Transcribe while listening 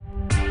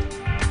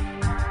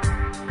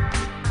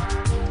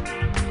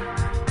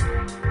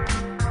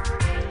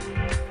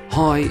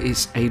Hi,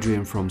 it's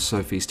Adrian from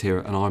Southeast here,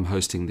 and I'm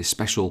hosting this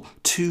special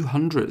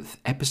 200th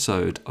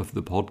episode of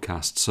the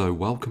podcast. So,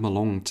 welcome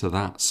along to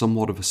that,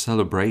 somewhat of a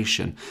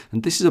celebration.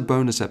 And this is a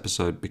bonus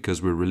episode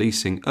because we're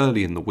releasing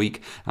early in the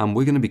week, and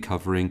we're going to be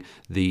covering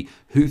the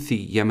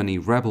Houthi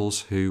Yemeni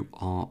rebels who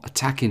are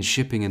attacking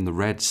shipping in the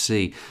Red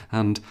Sea.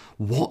 And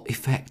what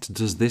effect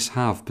does this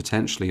have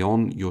potentially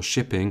on your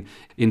shipping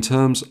in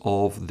terms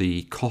of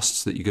the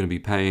costs that you're going to be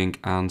paying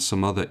and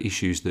some other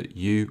issues that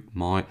you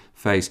might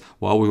face?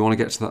 Well, we want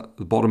to get to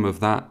the bottom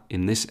of that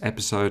in this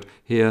episode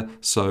here,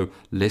 so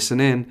listen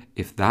in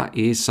if that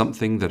is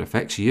something that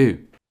affects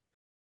you.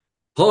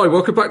 Hi,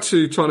 welcome back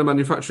to China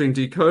Manufacturing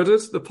Decoded,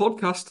 the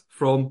podcast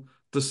from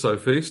the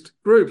Southeast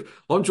Group.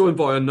 I'm joined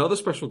by another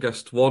special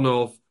guest, one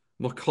of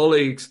my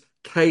colleagues,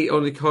 Kate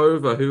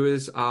Onikova, who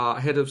is our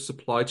head of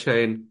supply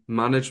chain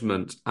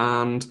management.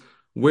 And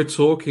we're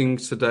talking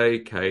today,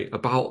 Kate,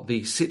 about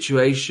the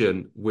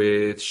situation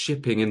with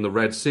shipping in the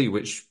Red Sea,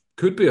 which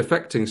could be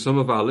affecting some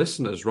of our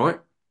listeners, right?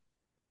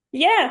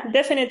 Yeah,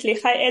 definitely.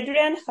 Hi,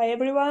 Adrian. Hi,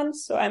 everyone.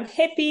 So I'm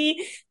happy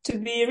to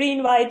be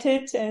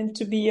reinvited and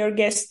to be your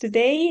guest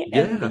today.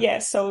 And Yeah.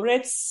 so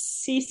Red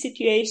Sea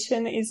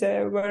situation is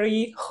a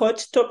very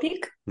hot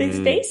topic these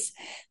days.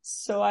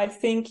 So I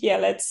think,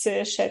 let's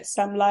shed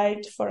some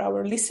light for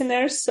our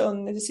listeners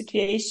on the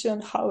situation,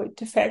 how it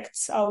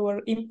affects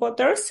our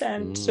importers,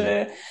 and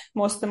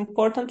most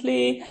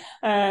importantly,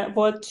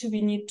 what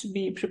we need to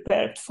be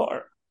prepared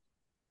for.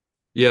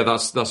 Yeah,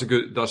 that's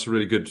a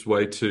really good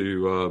way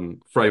to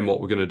frame what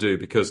we're going to do,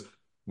 because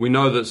we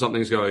know that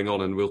something's going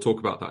on, and we'll talk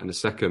about that in a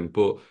second.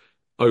 But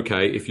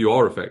okay, if you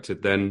are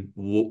affected, then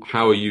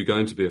how are you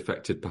going to be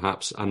affected,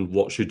 perhaps, and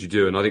what should you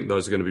do? And I think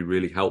those are going to be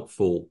really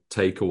helpful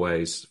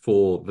takeaways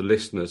for the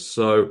listeners.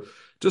 So,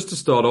 just to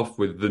start off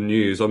with the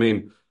news, I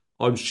mean,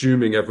 I'm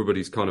assuming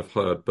everybody's kind of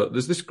heard, but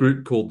there's this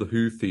group called the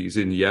Houthis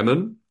in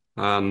Yemen,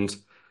 and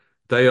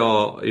they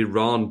are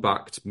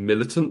Iran-backed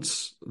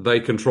militants. They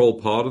control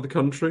part of the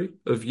country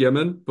of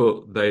Yemen,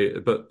 but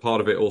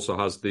part of it also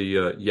has the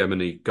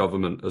Yemeni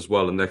government as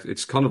well, and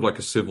it's kind of like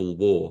a civil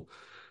war.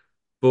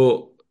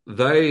 But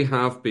they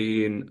have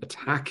been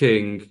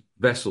attacking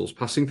vessels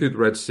passing through the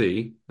Red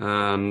Sea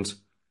and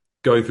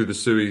going through the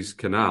Suez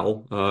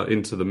Canal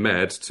into the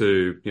Med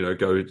to,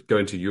 go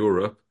into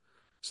Europe.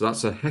 So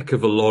that's a heck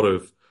of a lot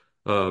of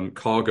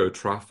cargo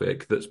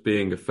traffic that's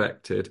being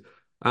affected.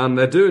 And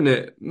they're doing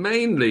it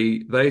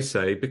mainly, they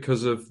say,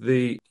 because of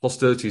the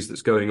hostilities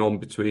that's going on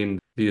between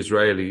the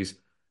Israelis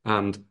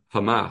and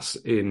Hamas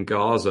in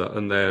Gaza.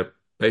 And they're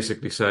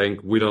basically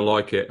saying, we don't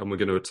like it, and we're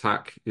going to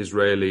attack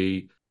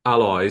Israeli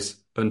allies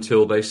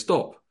until they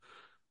stop.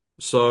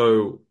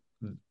 So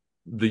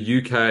the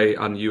UK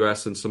and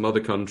US and some other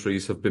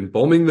countries have been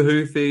bombing the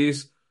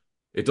Houthis.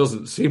 It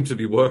doesn't seem to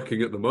be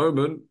working at the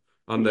moment.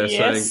 And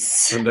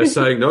Yes. they're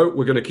saying, no,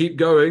 we're going to keep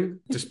going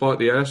despite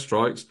the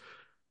airstrikes.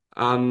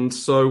 And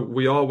so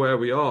we are where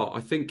we are. I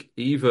think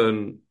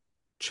even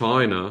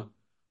China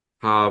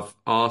have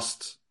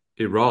asked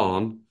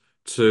Iran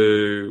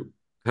to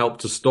help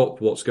to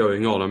stop what's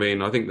going on. I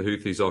mean, I think the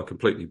Houthis are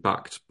completely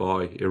backed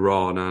by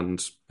Iran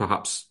and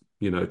perhaps,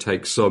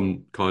 take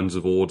some kinds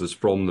of orders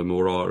from them,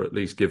 or are at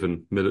least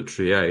given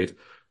military aid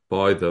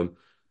by them.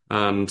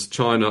 And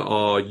China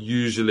are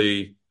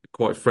usually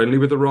quite friendly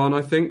with Iran,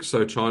 I think.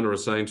 So China are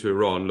saying to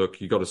Iran,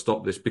 look, you got to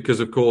stop this, because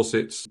of course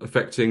it's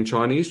affecting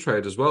Chinese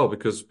trade as well,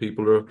 because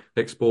people are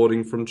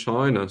exporting from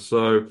China.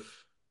 So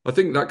I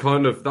think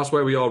that's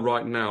where we are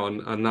right now.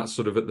 And that's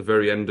sort of at the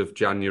very end of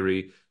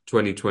January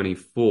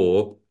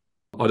 2024.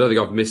 I don't think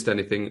I've missed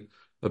anything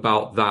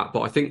about that,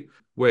 but I think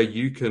where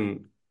you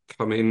can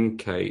come in,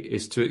 Kate,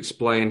 is to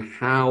explain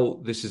how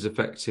this is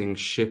affecting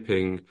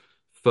shipping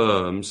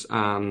firms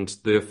and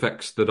the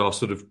effects that are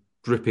sort of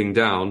dripping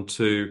down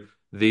to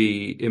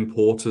the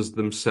importers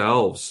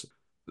themselves.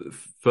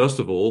 First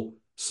of all,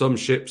 some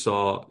ships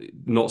are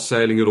not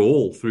sailing at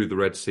all through the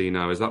Red Sea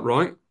now. Is that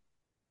right?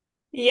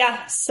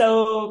 Yeah,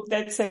 so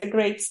that's a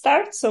great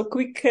start. So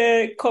quick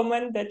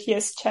comment that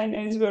yes,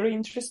 China is very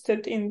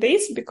interested in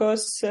this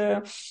because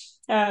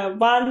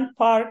one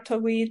part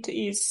of it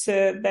is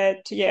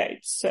that,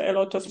 it's a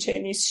lot of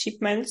Chinese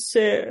shipments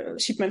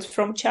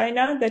from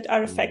China that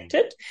are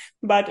affected.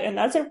 But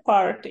another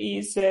part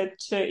is that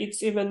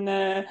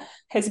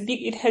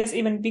it has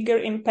even bigger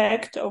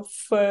impact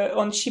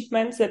on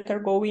shipments that are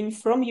going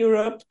from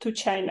Europe to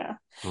China.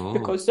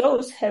 Because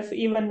those have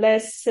even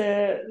less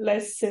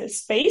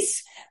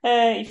space.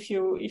 If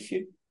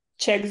you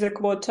check the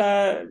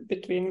quota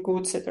between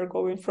goods that are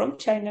going from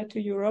China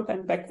to Europe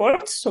and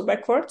backwards,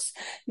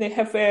 they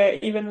have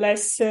even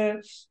less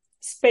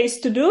space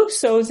to do.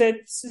 So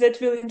that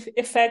will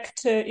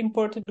affect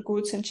imported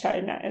goods in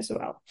China as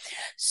well.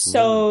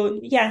 So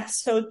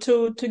so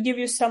to give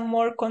you some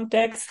more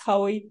context,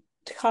 how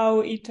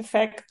it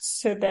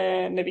affects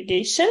the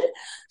navigation.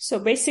 So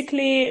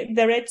basically,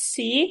 the Red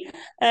Sea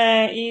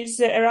is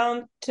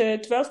around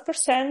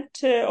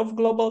 12% of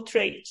global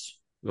trade.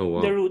 Oh,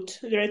 wow.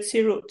 The Red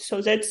Sea route.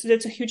 So that's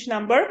a huge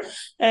number,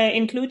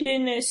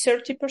 including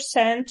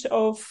 30%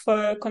 of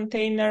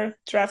container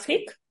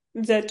traffic.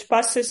 that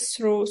passes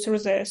through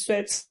the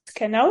Suez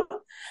Canal,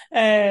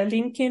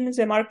 linking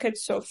the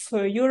markets of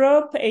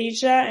Europe,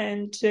 Asia,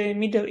 and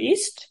Middle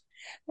East.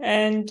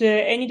 And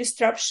any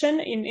disruption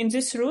in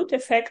this route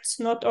affects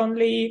not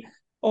only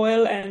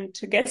oil and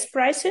gas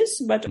prices,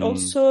 but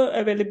also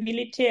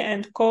availability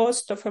and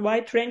cost of a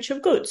wide range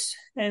of goods.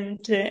 And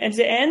at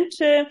the end,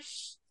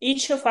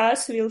 each of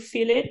us will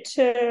feel it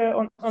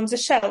on the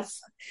shelf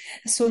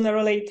sooner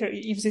or later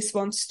if this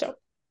won't stop.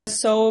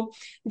 So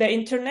the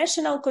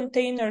international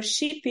container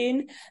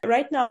shipping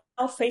right now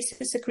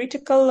faces a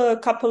critical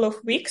couple of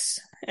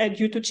weeks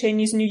due to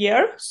Chinese New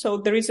Year. So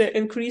there is an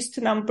increased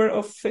number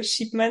of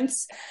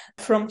shipments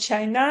from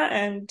China,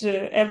 and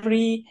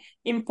every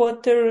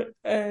importer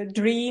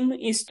dream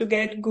is to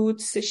get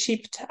goods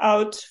shipped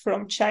out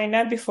from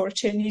China before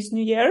Chinese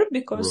New Year,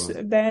 because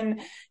then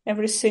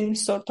everything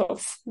sort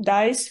of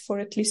dies for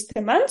at least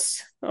a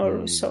month,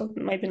 or so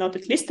maybe not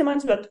at least a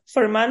month, but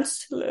for a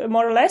month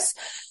more or less.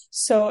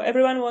 So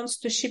everyone wants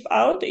to ship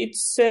out.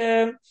 It's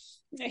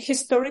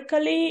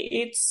historically,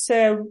 it's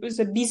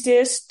the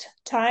busiest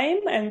time,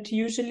 and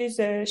usually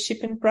the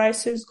shipping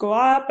prices go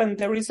up, and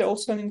there is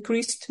also an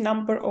increased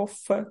number of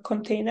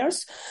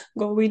containers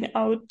going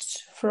out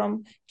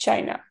from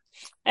China.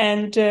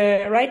 And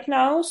right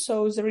now,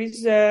 so there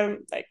is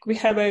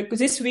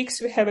this week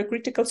we have a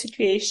critical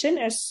situation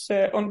as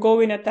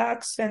ongoing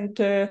attacks and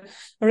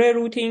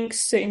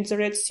reroutings in the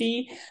Red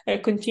Sea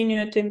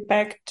continue to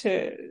impact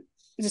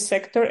the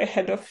sector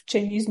ahead of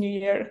Chinese New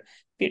Year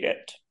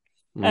period.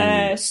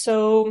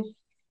 So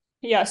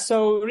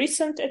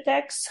recent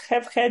attacks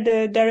have had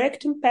a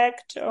direct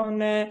impact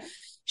on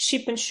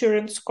ship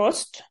insurance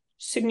cost,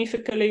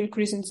 significantly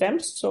increasing them.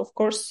 So of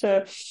course,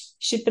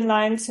 shipping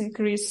lines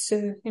increase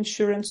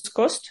insurance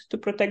cost to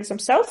protect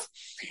themselves.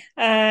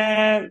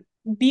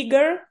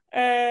 Bigger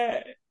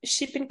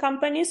shipping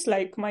companies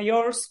like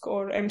Maersk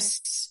or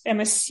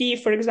MSC,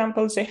 for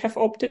example, they have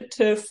opted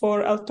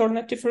for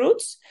alternative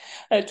routes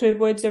to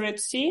avoid the Red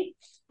Sea,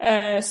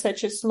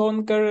 such as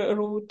longer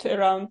route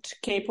around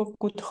Cape of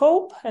Good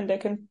Hope, and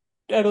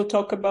I will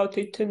talk about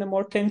it in a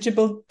more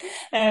tangible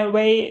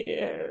way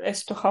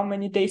as to how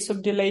many days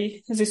of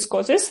delay this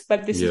causes.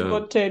 But this is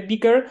what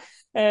bigger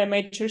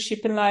major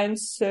shipping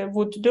lines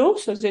would do.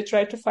 So they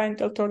try to find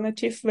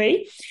alternative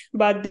way.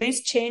 But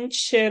this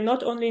change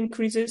not only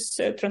increases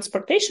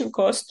transportation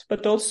cost,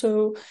 but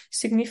also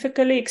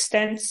significantly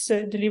extends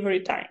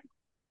delivery time.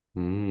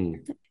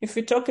 If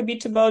we talk a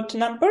bit about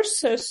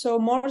numbers, so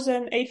more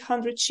than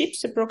 800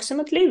 ships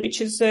approximately,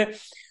 which is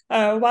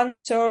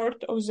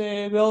 1/3 of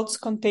the world's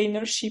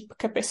container ship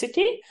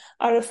capacity,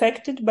 are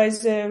affected by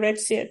the Red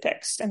Sea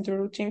attacks and the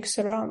routings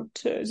around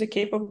the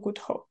Cape of Good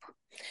Hope.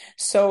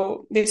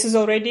 So this is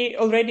already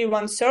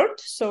 1/3.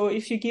 So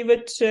if you give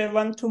it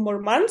 1-2 more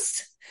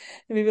months,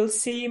 we will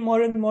see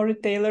more and more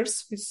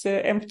retailers with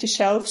empty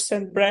shelves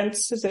and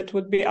brands that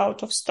would be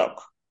out of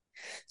stock.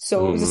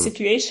 So the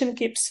situation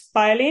keeps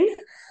piling,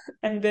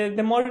 and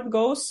the more it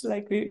goes,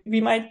 like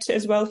we might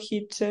as well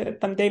hit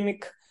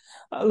pandemic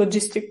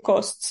logistic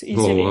costs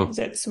easily. Oh, wow.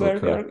 That's where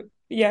we are.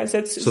 Yeah,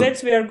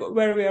 that's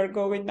where we are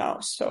going now.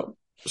 So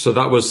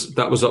that was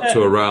up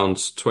to around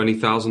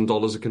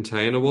 $20,000 a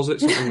container, was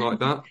it? Something like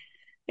that?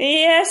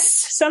 Yes,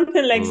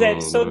 something like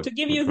that. So No. to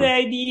give you the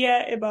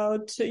idea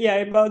about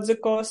the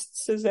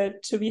costs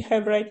that we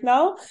have right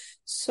now.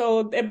 So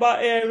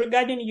about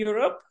regarding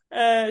Europe,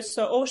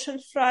 so ocean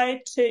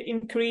freight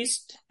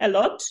increased a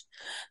lot.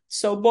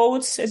 So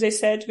boats, as I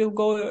said, will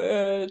go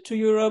to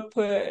Europe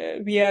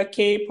via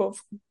Cape of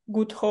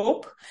Good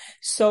Hope.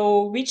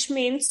 So which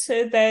means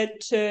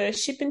that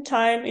shipping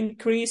time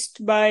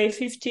increased by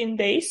 15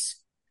 days.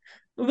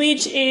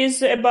 Which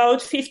is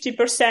about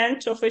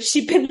 50% of a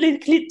shipping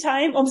lead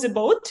time of the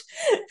boat.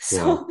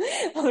 So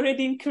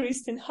already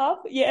increased in half,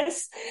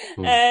 yes.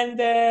 And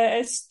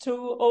as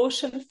to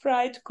ocean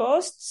freight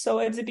costs, so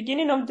at the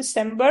beginning of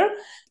December,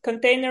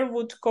 container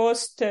would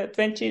cost,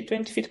 20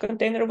 feet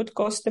container would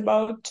cost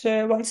about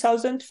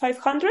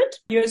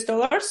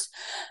 $1,500.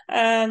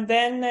 And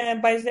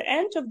then by the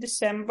end of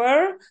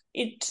December,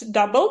 it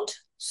doubled.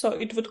 So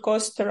it would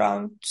cost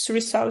around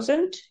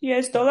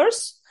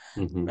 $3,000.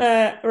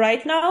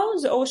 Right now,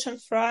 the ocean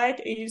freight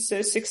is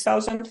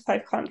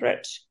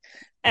 6,500.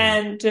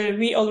 And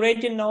we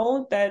already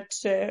know that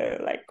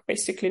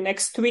basically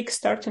next week,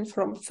 starting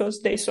from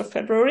first days of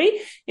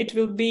February, it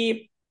will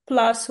be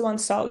plus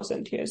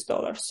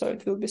 $1,000. So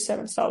it will be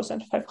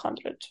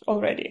 7,500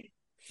 already.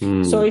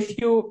 So if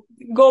you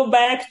go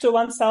back to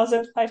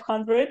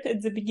 1,500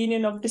 at the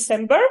beginning of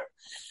December,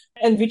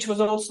 and which was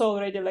also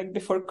already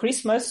before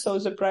Christmas, so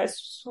the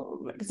price,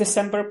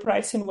 December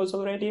pricing was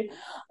already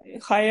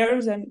higher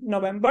than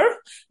November,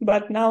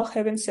 but now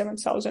having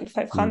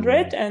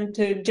 7,500 and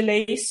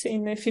delays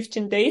in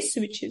 15 days,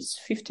 which is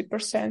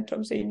 50%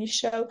 of the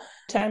initial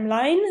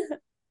timeline,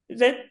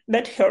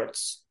 that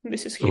hurts.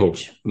 This is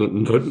huge.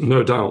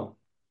 No doubt.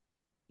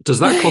 Does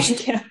that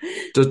cost?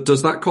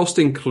 Does that cost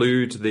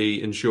include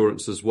the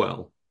insurance as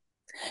well?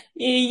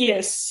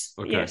 Yes,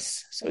 Okay.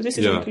 yes. So this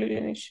is Yeah.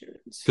 including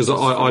insurance. Because Yes,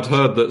 for I'd this.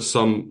 heard that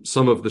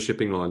some of the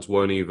shipping lines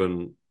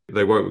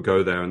they won't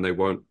go there and they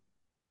won't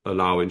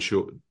allow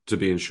to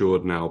be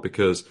insured now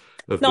because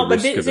of the No,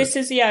 but risk of it. this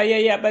is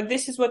yeah. But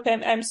this is what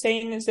I'm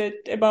saying is that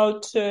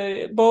about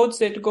boats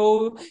that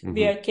go Hmm.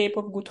 via Cape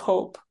of Good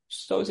Hope.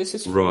 So this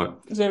is Right.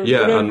 the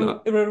Yeah, and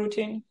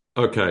rerouting.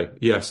 okay,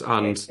 yes,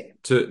 and Yeah,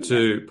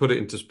 to put it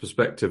into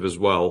perspective as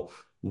well,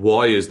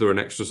 why is there an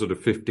extra sort of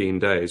 15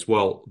 days?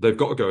 Well, they've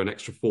got to go an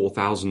extra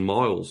 4,000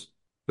 miles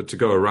to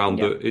go around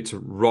yeah. it's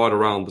right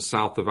around the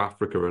south of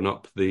Africa and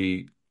up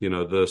the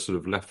sort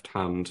of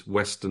left-hand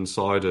western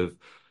side of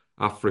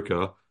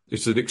Africa.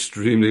 It's an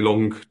extremely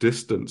long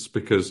distance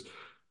because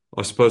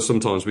I suppose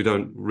sometimes we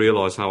don't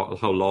realize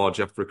how large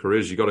Africa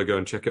is. You got to go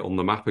and check it on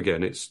the map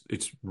again. It's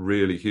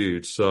really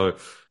huge. So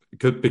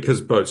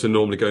because boats are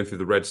normally going through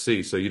the Red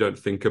Sea, so you don't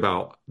think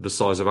about the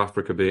size of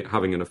Africa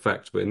having an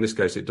effect. But in this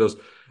case, it does.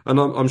 And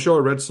I'm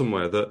sure I read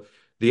somewhere that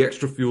the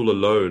extra fuel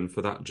alone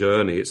for that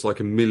journey, it's like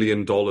 $1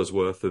 million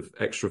worth of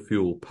extra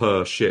fuel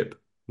per ship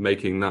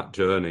making that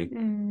journey.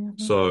 Hmm.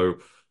 So,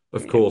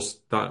 of Yeah. course,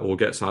 that all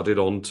gets added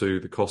on to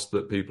the cost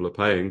that people are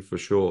paying for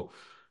sure.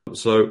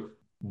 So,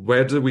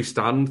 where do we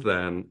stand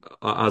then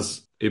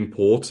as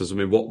importers? I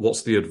mean,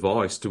 what's the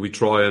advice? Do we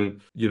try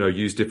and,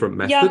 use different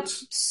Yeah,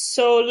 methods?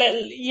 so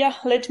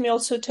let me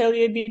also tell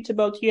you a bit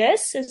about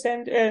US, as I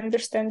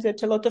understand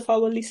that a lot of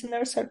our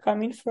listeners are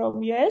coming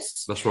from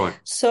US. That's right.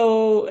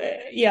 So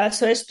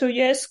so as to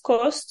US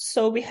costs,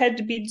 so we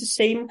had bid the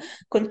same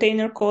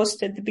container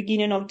cost at the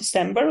beginning of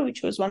December,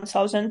 which was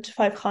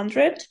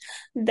 1,500.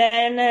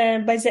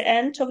 Then by the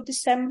end of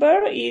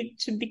December,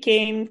 it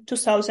became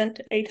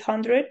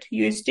 2,800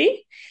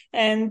 USD,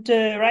 and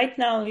right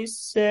now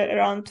is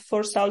around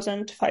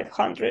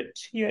 4,500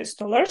 US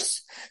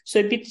dollars, so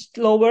a bit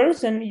lower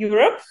than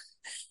Europe.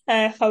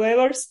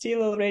 However,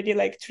 still already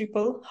like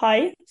triple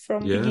high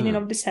from beginning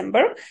Yeah. of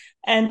December,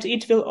 and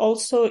it will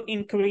also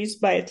increase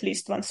by at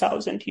least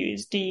 1,000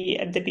 USD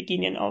at the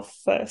beginning of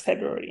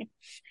February.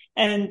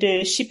 And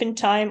shipping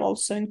time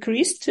also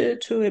increased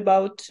to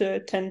about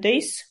 10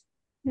 days.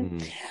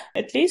 Mm,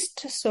 At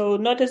least, so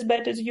not as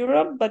bad as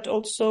Europe, but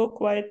also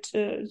quite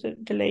the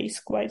delay is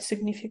quite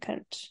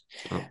significant.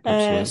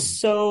 absolutely.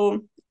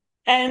 So,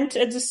 and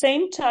at the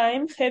same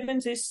time, having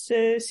this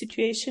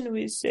situation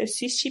with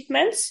sea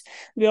shipments,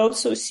 we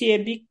also see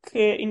a big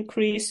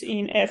increase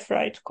in air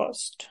freight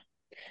cost.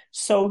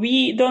 So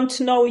we don't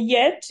know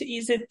yet,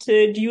 is it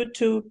due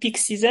to peak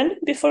season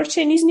before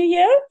Chinese New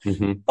Year?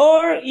 Hmm.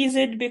 Or is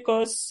it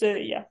because,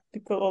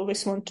 people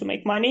always want to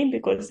make money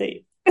because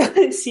they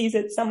see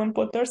that some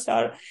importers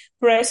are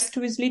pressed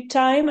with lead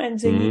time and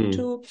they need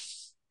Mm.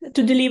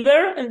 to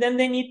deliver, and then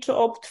they need to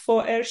opt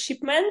for air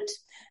shipment.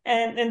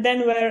 And then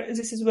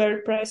this is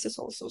where prices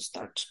also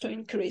start to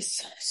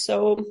increase.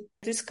 So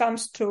this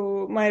comes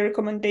to my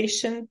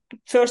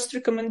first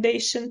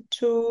recommendation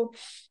to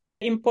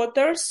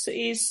importers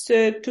is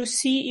to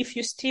see if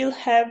you still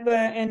have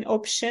an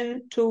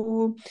option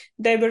to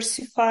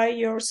diversify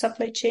your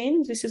supply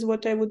chain. This is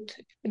what I would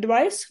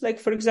advise. Like,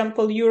 for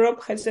example,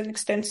 Europe has an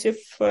extensive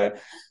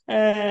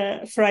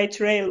freight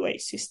railway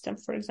system,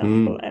 for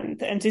example,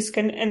 Mm. and this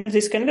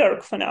can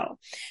work for now.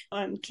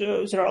 And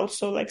there are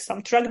also like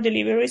some truck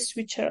deliveries,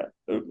 which are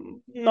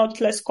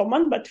not less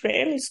common, but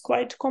rail is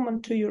quite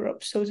common to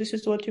Europe. So this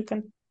is what you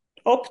can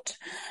opt,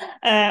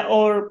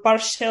 or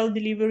partial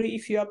delivery.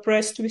 If you are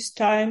pressed with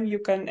time, you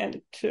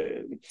can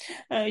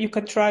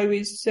try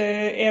with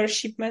air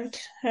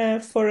shipment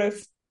for a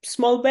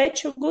small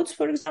batch of goods,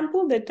 for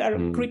example, that are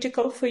Mm.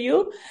 critical for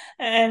you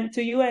and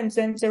to you, and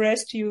then the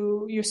rest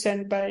you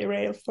send by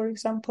rail, for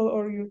example,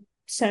 or you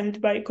send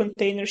by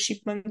container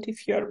shipment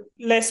if you're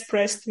less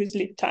pressed with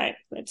lead time,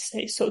 let's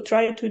say. So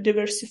try to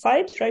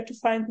diversify, try to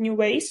find new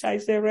ways,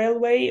 either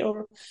railway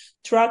or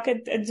truck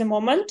at the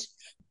moment.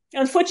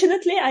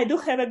 Unfortunately, I do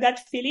have a gut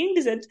feeling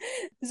that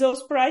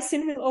those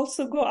pricing will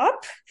also go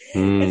up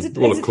as Mm. it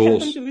Well, as of it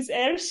happened course. with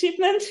air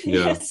shipment.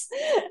 Yeah. Yes.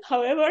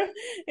 However,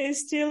 it's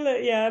still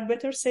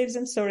better safe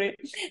than sorry.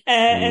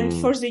 And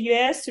Mm. for the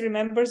US,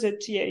 remember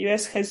that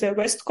US has a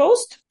west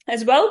coast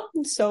as well,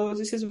 so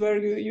this is where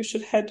you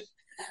should head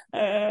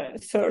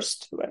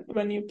first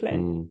when you plan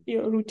Mm.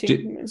 your Did,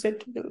 routing. That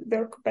will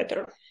work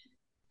better.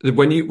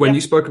 when Yeah.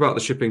 you spoke about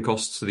the shipping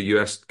costs to the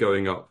US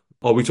going up,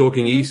 are we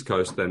talking Mm-hmm. East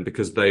Coast then?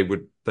 Because they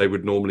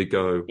would normally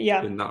go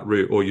Yeah. in that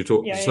route, or you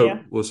talk Yeah.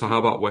 so how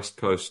about West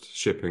Coast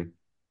shipping?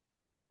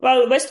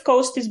 Well, West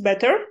Coast is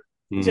better.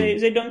 Mm.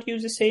 They don't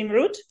use the same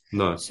route,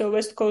 No. so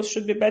West Coast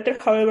should be better.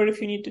 However,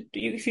 if you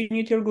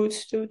need your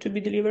goods to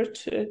be delivered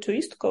to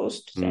East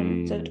Coast,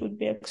 then that Mm. would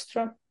be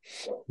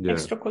Yeah.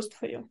 extra cost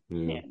for you.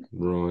 Yeah. Yeah,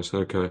 Right.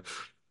 Okay.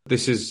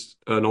 This is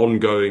an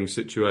ongoing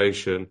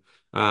situation.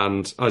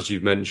 And as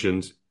you've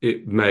mentioned,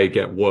 it may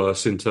get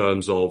worse in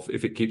terms of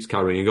if it keeps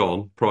carrying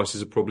on,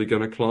 prices are probably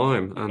going to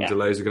climb and yeah,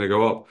 delays are going to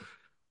go up.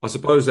 I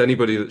suppose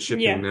anybody that's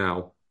shipping yeah,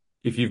 now,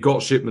 if you've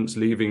got shipments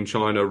leaving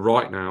China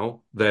right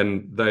now,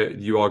 then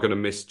you are going to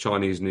miss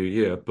Chinese New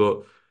Year.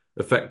 But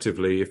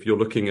effectively, if you're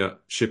looking at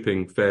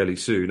shipping fairly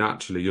soon,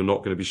 actually, you're not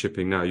going to be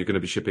shipping now. You're going to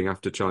be shipping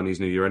after Chinese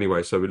New Year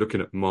anyway. So we're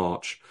looking at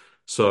March.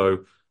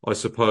 So I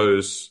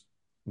suppose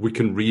we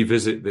can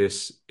revisit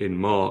this in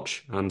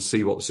March and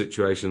see what the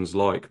situation's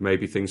like.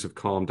 Maybe things have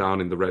calmed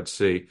down in the Red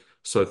Sea,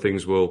 so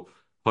things will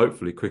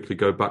hopefully quickly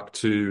go back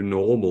to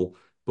normal.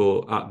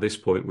 But at this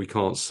point, we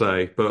can't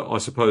say. But I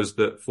suppose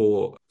that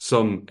for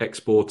some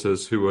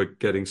exporters who are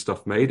getting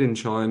stuff made in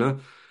China,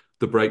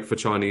 the break for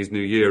Chinese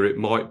New Year, it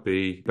might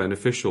be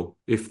beneficial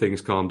if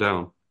things calm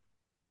down.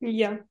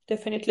 Yeah,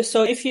 definitely.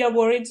 So if you are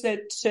worried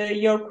that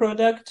your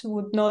product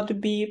would not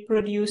be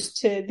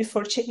produced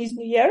before Chinese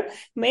New Year,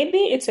 maybe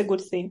it's a good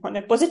thing. On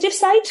a positive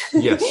side,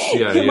 Yes,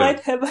 yeah, you yeah. might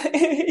have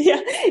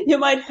yeah, you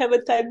might have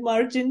a time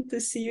margin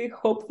to see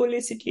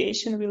hopefully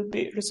situation will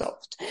be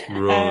resolved.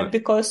 Right.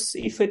 Because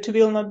if it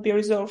will not be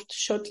resolved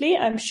shortly,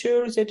 I'm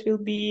sure that will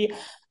be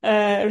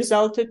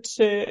resulted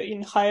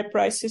in higher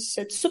prices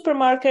at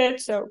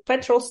supermarkets or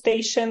petrol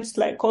stations.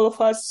 Like all of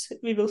us,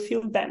 we will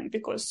feel them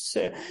because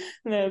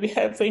we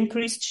have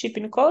increased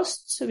shipping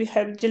costs, we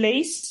have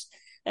delays.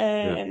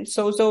 Yeah. And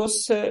so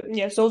those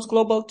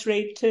global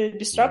trade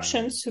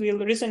disruptions will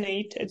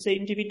resonate at the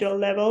individual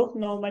level,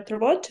 no matter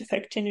what,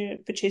 affecting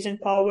purchasing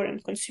power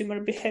and consumer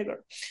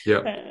behavior.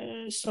 Yeah,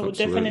 So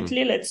absolutely.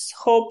 definitely, let's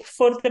hope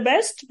for the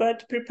best,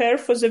 but prepare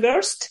for the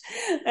worst.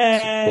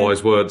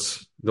 Wise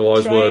words. The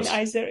wise Try and words.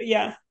 either,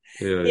 Yeah,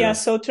 yeah.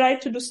 so try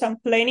to do some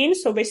planning.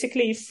 So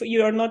basically, if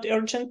you are not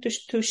urgent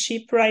to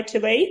ship right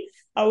away,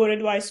 our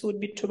advice would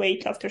be to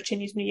wait after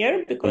Chinese New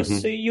Year, because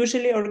Hmm.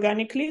 usually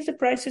organically the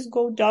prices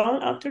go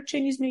down after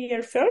Chinese New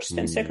Year first.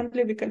 And Mm.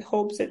 secondly, we can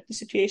hope that the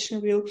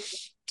situation will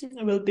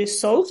be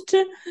solved.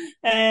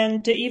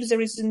 And if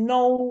there is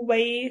no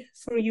way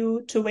for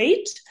you to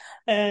wait,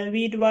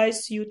 we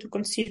advise you to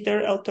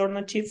consider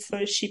alternative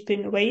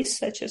shipping ways,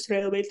 such as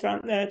railway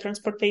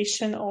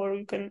transportation, or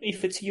you can,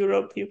 if it's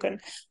Europe, you can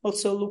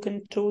also look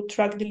into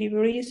truck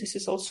deliveries. This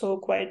is also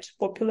quite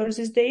popular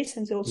these days,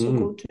 and they also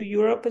go Mm. to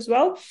Europe as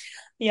well.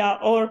 Yeah,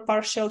 or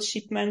partial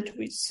shipment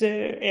with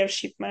air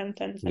shipment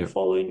and Yeah.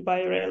 following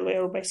by railway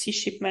or by sea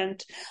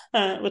shipment,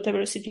 whatever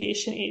the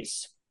situation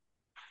is.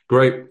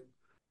 Great.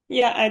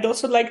 Yeah, I'd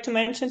also like to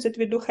mention that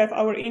we do have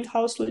our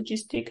in-house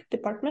logistic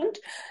department.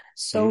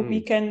 So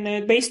we Mm.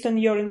 can, based on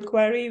your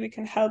inquiry, we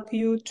can help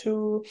you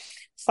to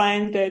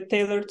find a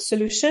tailored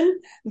solution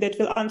that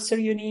will answer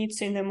your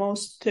needs in the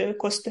most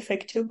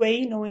cost-effective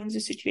way, knowing the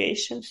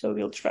situation. So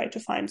we'll try to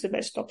find the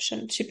best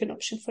option, shipping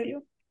option for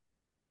you.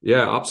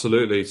 Yeah,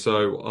 absolutely.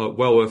 So,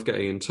 well worth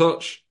getting in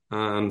touch.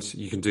 And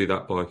you can do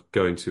that by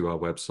going to our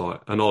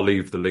website. And I'll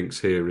leave the links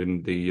here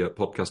in the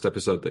podcast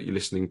episode that you're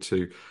listening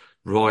to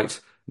right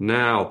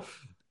now.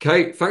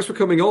 Kate, thanks for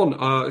coming on.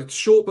 It's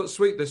short but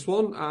sweet, this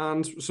one,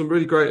 and some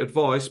really great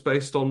advice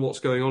based on what's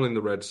going on in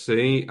the Red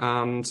Sea.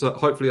 And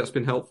hopefully that's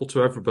been helpful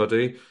to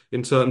everybody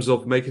in terms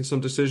of making some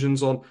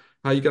decisions on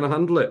how you're going to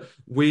handle it.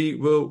 We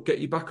will get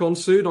you back on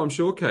soon, I'm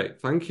sure, Kate.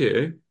 Thank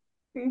you.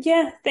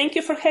 Yeah, thank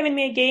you for having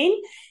me again.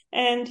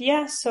 And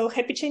yeah, so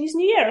happy Chinese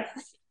New Year.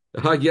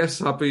 Yes,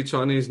 happy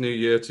Chinese New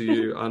Year to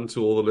you and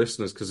to all the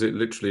listeners, because it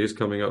literally is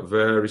coming up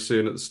very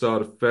soon at the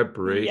start of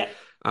February. Yeah.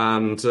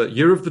 And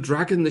Year of the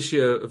Dragon this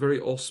year, a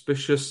very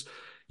auspicious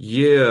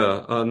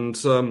year. And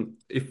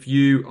if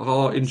you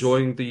are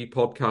enjoying the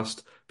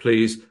podcast,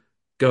 please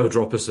go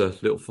drop us a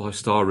little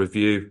 5-star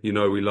review. You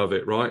know we love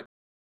it, right?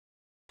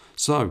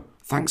 So,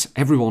 thanks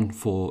everyone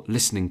for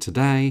listening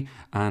today,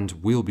 and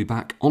we'll be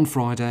back on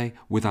Friday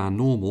with our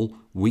normal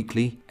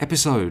weekly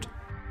episode.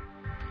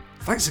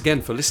 Thanks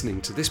again for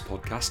listening to this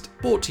podcast,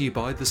 brought to you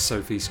by the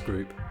Sophie's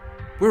Group.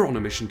 We're on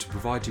a mission to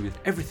provide you with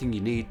everything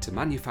you need to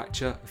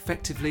manufacture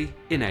effectively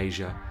in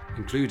Asia,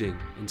 including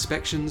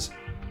inspections,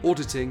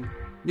 auditing,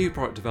 new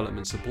product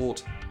development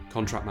support,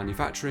 contract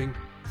manufacturing,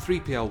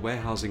 3PL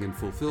warehousing and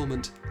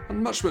fulfillment,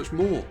 and much, much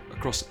more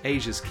across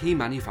Asia's key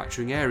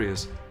manufacturing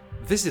areas.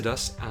 Visit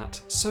us at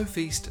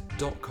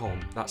sofeast.com,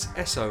 that's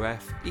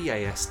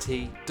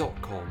SOFEAST.com,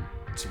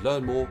 to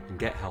learn more and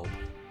get help.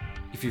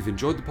 If you've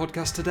enjoyed the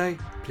podcast today,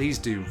 please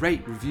do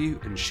rate, review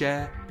and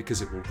share,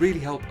 because it will really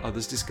help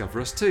others discover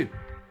us too.